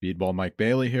Speedball Mike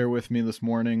Bailey here with me this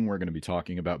morning. We're going to be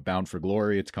talking about Bound for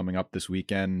Glory. It's coming up this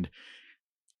weekend.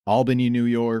 Albany, New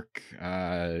York.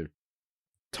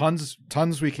 Tons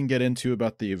we can get into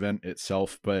about the event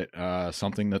itself, but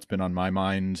something that's been on my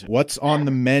mind. What's on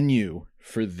the menu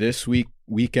for this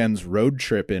weekend's road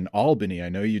trip in Albany? I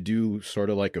know you do sort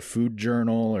of like a food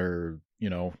journal, or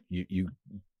you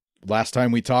last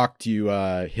time we talked, you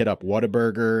hit up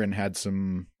Whataburger and had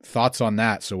some thoughts on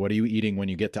that. So what are you eating when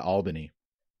you get to Albany?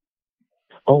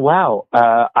 Oh, wow.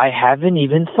 I haven't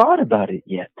even thought about it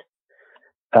yet.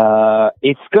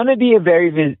 It's going to be a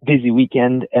very busy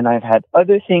weekend, and I've had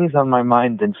other things on my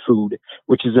mind than food,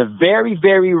 which is a very,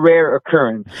 very rare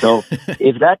occurrence. So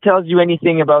if that tells you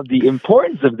anything about the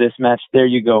importance of this match, there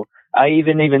you go. I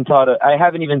haven't even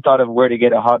thought of where to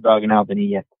get a hot dog in Albany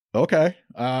yet. Okay.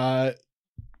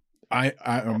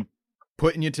 I'm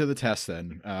putting you to the test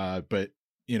then. But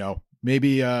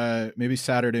maybe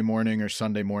Saturday morning or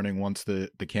Sunday morning, once the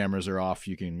cameras are off,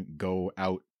 you can go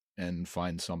out and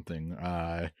find something.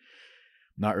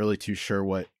 Not really too sure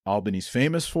what Albany's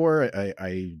famous for.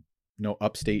 I know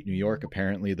upstate New York,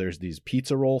 apparently there's these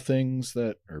pizza roll things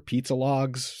that are pizza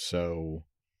logs. So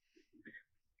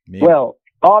maybe. Well,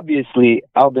 obviously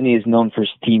Albany is known for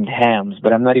steamed hams,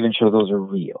 but I'm not even sure those are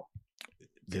real.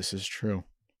 This is true.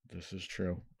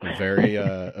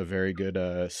 A very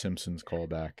good Simpsons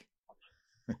callback.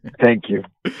 Thank you.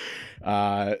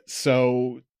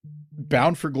 So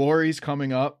Bound for Glory is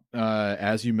coming up.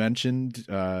 As you mentioned,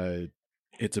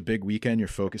 it's a big weekend. You're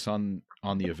focused on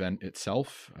the event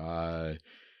itself.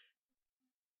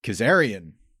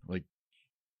 Kazarian, like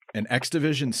an X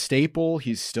Division staple.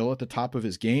 He's still at the top of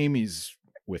his game. He's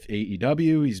with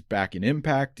AEW. He's back in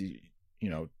Impact.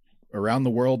 Around the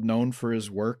world, known for his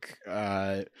work.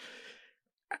 How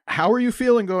are you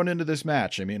feeling going into this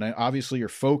match? I mean, obviously you're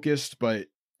focused, but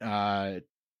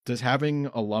does having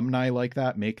alumni like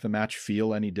that make the match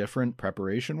feel any different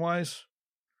preparation-wise?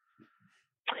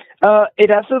 It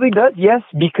absolutely does, yes,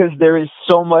 because there is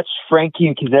so much Frankie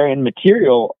and Kazarian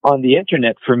material on the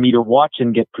internet for me to watch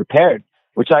and get prepared,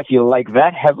 which I feel like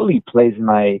that heavily plays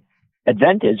my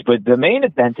advantage. But the main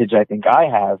advantage I think I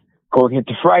have going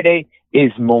into Friday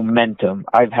is momentum.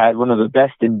 I've had one of the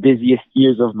best and busiest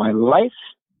years of my life,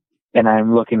 and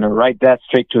I'm looking to ride that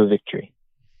straight to a victory.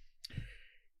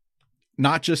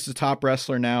 Not just a top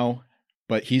wrestler now,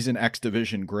 but he's an X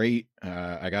Division great.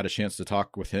 I got a chance to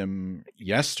talk with him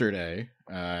yesterday,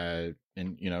 and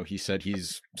he said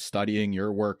he's studying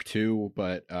your work too.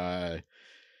 But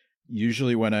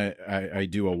usually when I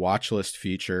do a watch list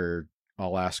feature,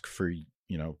 I'll ask for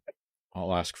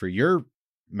your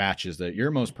matches that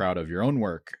you're most proud of, your own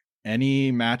work.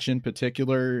 Any match in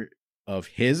particular of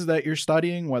his that you're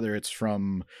studying, whether it's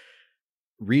from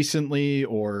recently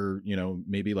or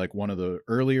maybe like one of the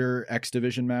earlier X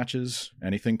Division matches?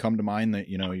 Anything come to mind that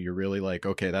you're really like,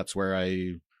 okay, that's where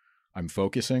I'm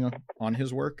focusing on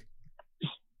his work?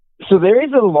 So there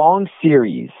is a long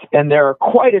series, and there are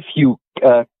quite a few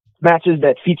matches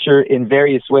that feature in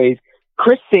various ways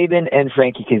Chris Sabin and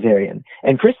Frankie Kazarian.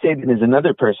 And Chris Sabin is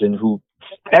another person who,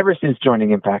 ever since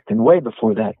joining Impact and way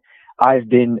before that, I've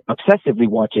been obsessively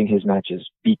watching his matches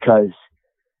because,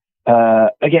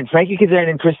 again, Frankie Kazarian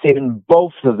and Chris Sabin,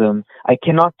 both of them, I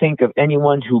cannot think of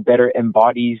anyone who better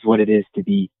embodies what it is to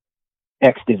be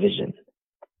X Division.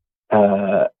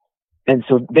 And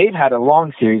so they've had a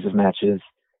long series of matches,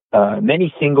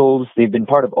 many singles. They've been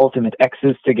part of Ultimate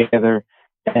X's together,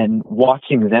 and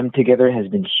watching them together has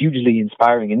been hugely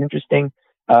inspiring and interesting.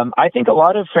 I think a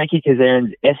lot of Frankie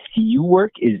Kazarian's SCU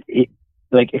work is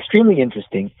extremely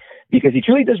interesting because he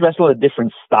truly does wrestle a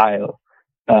different style.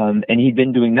 And he'd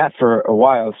been doing that for a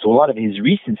while. So a lot of his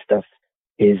recent stuff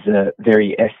is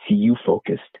very SCU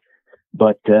focused.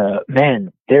 But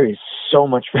man, there is so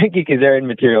much Frankie Kazarian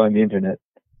material on the internet.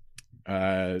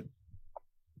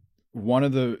 One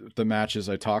of the matches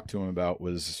I talked to him about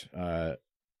was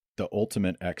the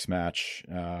Ultimate X match.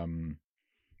 And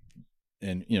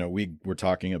we were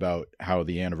talking about how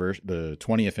the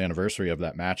 20th anniversary of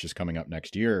that match is coming up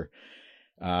next year.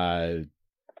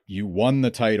 You won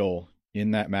the title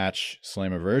in that match,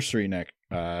 Slammiversary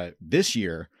this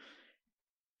year.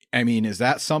 I mean, is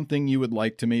that something you would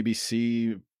like to maybe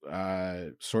see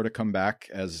sort of come back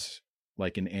as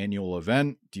like an annual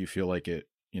event? Do you feel like it,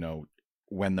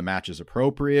 when the match is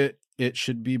appropriate, it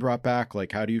should be brought back?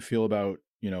 Like, how do you feel about,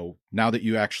 now that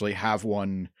you actually have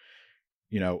one,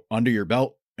 under your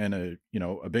belt and a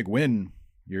big win,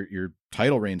 your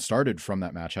title reign started from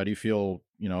that match. How do you feel,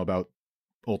 about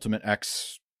Ultimate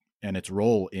X and its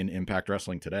role in Impact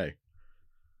Wrestling today?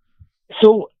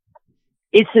 So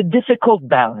it's a difficult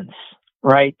balance,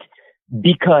 right?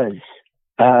 Because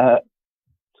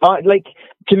Like,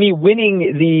 to me,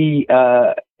 winning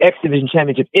the X Division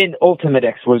Championship in Ultimate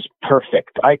X was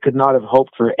perfect. I could not have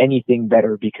hoped for anything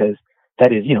better, because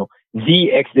that is,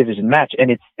 the X Division match, and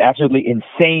it's absolutely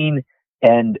insane.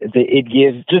 And it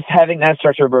gives, just having that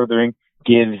structure of Ring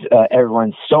gives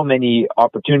everyone so many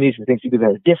opportunities for things to do that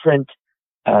are different.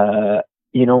 And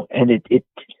it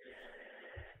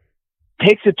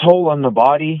takes a toll on the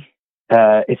body.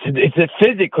 It's a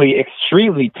physically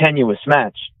extremely tenuous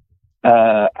match.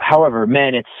 However,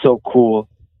 man, it's so cool.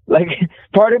 Like,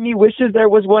 part of me wishes there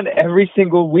was one every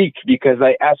single week, because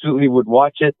I absolutely would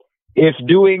watch it. If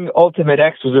doing Ultimate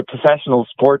X was a professional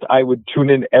sport, I would tune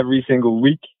in every single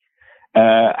week.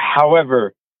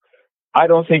 However, I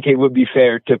don't think it would be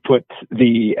fair to put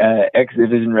the X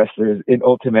Division wrestlers in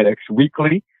Ultimate X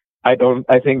weekly. I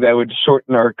think that would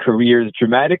shorten our careers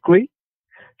dramatically.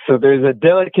 So there's a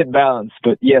delicate balance,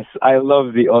 but yes, I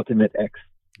love the Ultimate X.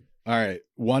 All right.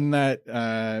 One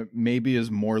that maybe is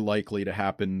more likely to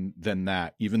happen than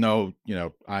that, even though,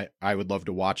 I would love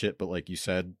to watch it, but like you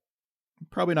said,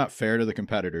 probably not fair to the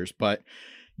competitors. But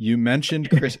you mentioned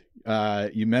Chris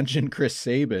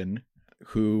Sabin,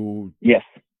 who, yes,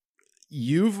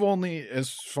 you've only,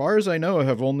 as far as I know,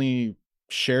 have only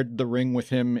shared the ring with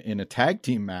him in a tag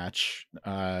team match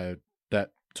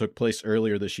that took place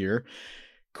earlier this year.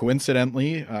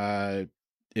 Coincidentally,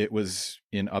 it was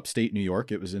in upstate New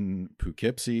York. It was in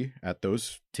Poughkeepsie at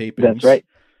those tapings. That's right.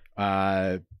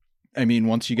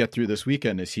 Once you get through this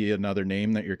weekend, is he another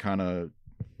name that you're kind of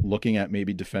looking at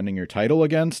maybe defending your title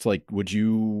against? Like, would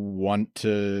you want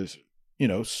to,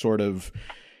 sort of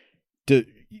not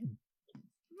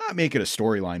make it a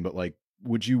storyline, but like,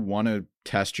 would you want to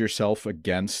test yourself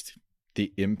against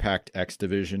the Impact X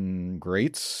Division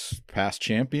greats, past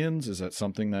champions? Is that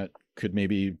something that could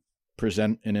maybe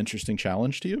present an interesting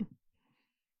challenge to you?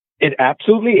 It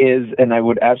absolutely is, and I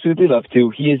would absolutely love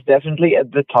to. He is definitely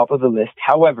at the top of the list.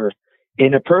 However,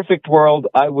 in a perfect world,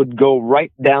 I would go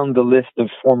right down the list of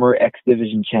former X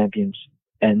Division champions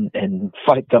and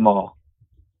fight them all.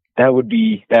 That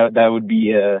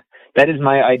is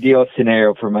my ideal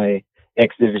scenario for my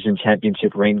X Division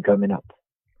championship reign coming up.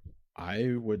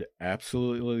 I would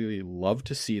absolutely love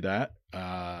to see that.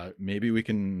 Maybe we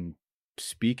can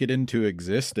speak it into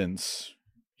existence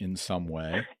in some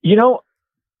way.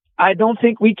 I don't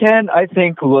think we can. I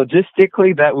think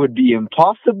logistically that would be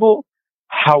impossible.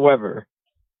 However,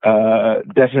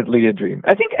 definitely a dream.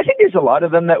 I think there's a lot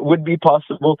of them that would be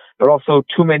possible, but also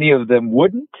too many of them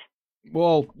wouldn't.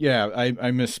 Well, yeah, I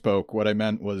misspoke. What I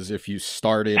meant was, if you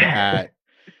started at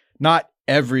not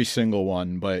every single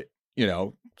one, but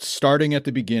starting at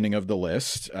the beginning of the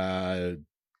list.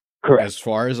 Correct. As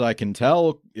far as I can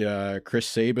tell, Chris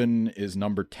Sabin is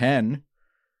number 10.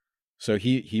 So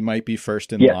he might be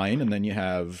first in line, and then you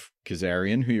have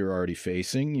Kazarian, who you're already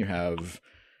facing. You have,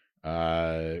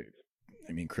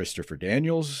 Christopher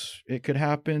Daniels. It could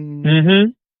happen.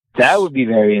 Mm-hmm. That would be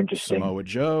very interesting. Samoa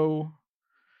Joe.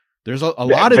 There's a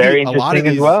lot of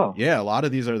these. Well. Yeah, a lot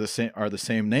of these are the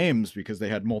same names because they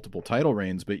had multiple title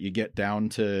reigns. But you get down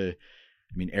to,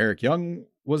 Eric Young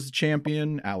was the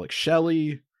champion. Alex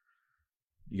Shelley.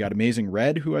 You got Amazing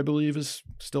Red, who I believe is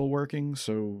still working.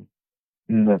 So.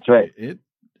 That's right. It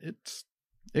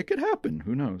could happen.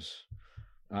 Who knows?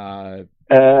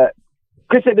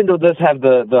 Chris Sabin does have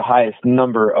the highest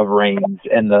number of reigns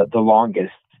and the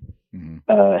longest. Mm-hmm.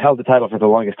 Held the title for the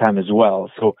longest time as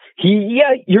well. So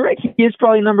you're right. He is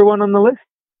probably number one on the list.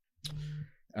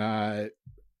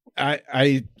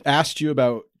 I asked you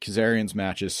about Kazarian's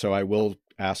matches, so I will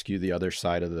ask you the other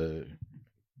side of the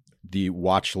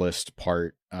watch list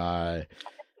part.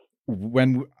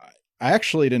 When I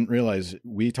actually didn't realize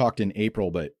we talked in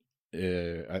April, but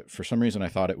for some reason I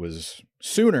thought it was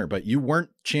sooner, but you weren't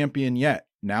champion yet.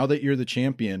 Now that you're the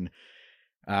champion,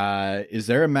 is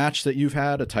there a match that you've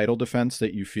had, a title defense,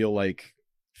 that you feel like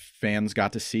fans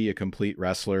got to see a complete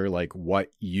wrestler, like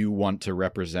what you want to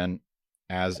represent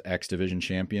as X Division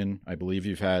champion? I believe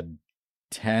you've had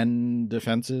 10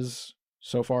 defenses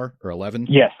so far, or 11.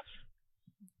 Yes.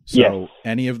 So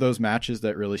any of those matches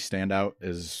that really stand out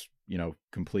as,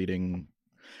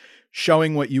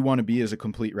 showing what you want to be as a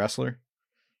complete wrestler?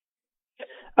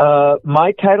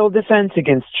 My title defense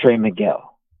against Trey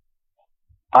Miguel,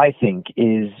 I think,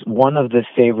 is one of the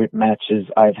favorite matches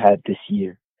I've had this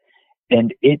year.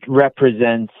 And it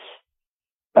represents,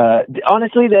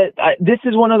 honestly, this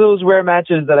is one of those rare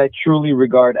matches that I truly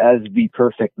regard as the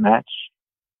perfect match.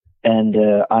 And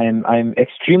I'm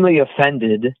extremely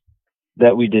offended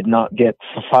that we did not get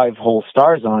 5 whole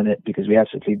stars on it, because we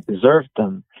absolutely deserved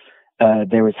them.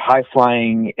 There was high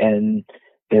flying and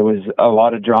There was a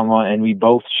lot of drama, and we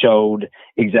both showed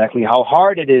exactly how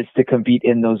hard it is to compete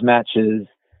in those matches.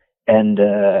 And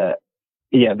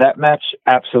that match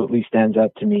absolutely stands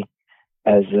out to me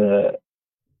as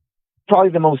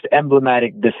probably the most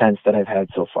emblematic defense that I've had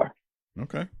so far.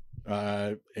 Okay.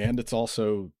 And it's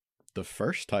also the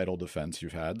first title defense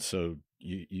you've had, so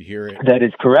you hear it. That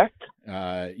is correct.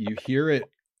 You hear it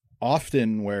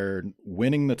often where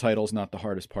winning the title is not the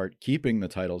hardest part, keeping the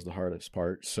title is the hardest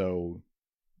part. So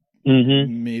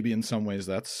maybe in some ways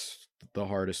that's the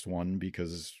hardest one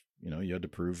because, you had to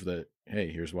prove that,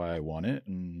 hey, here's why I won it.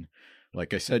 And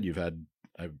like I said, you've had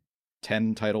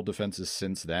 10 title defenses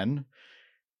since then,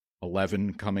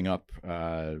 11 coming up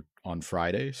on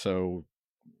Friday. So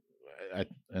I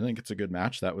think it's a good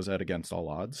match. That was at Against All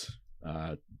Odds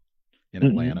in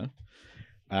Atlanta.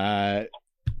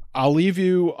 I'll leave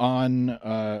you on,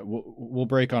 we'll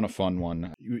break on a fun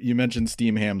one. You mentioned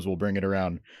Steam Hams. We'll bring it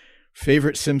around.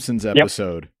 Favorite Simpsons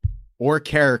episode or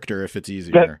character, if it's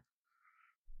easier.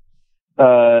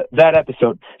 That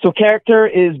episode. So character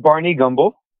is Barney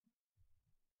Gumble.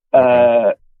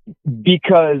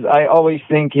 Because I always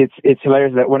think it's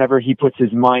hilarious that whenever he puts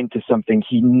his mind to something,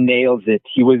 he nails it.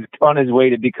 He was on his way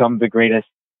to become the greatest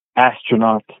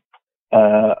astronaut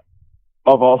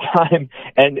of all time,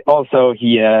 and also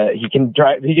he can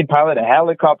pilot a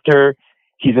helicopter.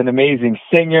 He's an amazing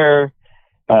singer,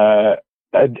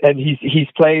 and he's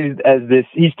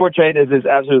portrayed as this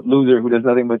absolute loser who does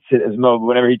nothing but sit as Mo. But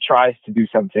whenever he tries to do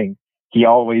something, he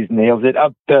always nails it.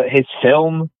 His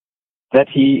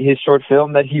short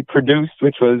film that he produced,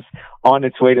 which was on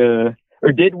its way to,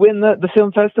 or did win the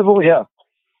film festival. Yeah.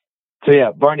 So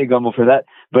yeah, Barney Gumble for that.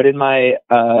 But in my,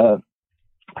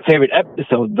 favorite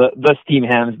episode, the Steam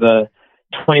Hams, the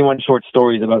 21 short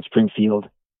stories about Springfield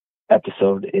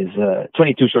episode is,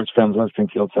 22 short films about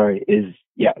Springfield,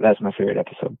 that's my favorite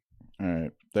episode. All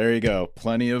right. There you go.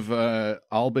 Plenty of,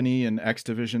 Albany and X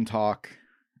Division talk.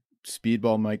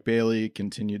 Speedball Mike Bailey,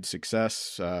 continued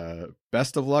success.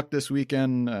 Best of luck this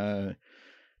weekend.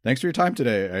 Thanks for your time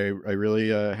today. I really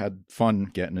had fun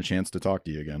getting a chance to talk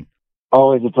to you again.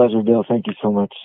 Always a pleasure, Bill. Thank you so much.